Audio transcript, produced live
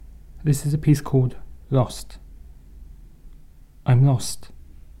This is a piece called Lost. I'm lost.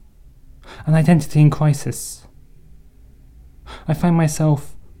 An identity in crisis. I find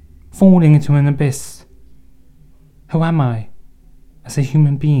myself falling into an abyss. Who am I as a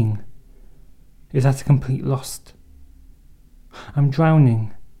human being is at a complete lost. I'm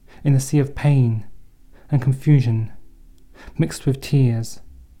drowning in a sea of pain and confusion, mixed with tears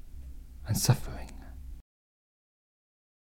and suffering.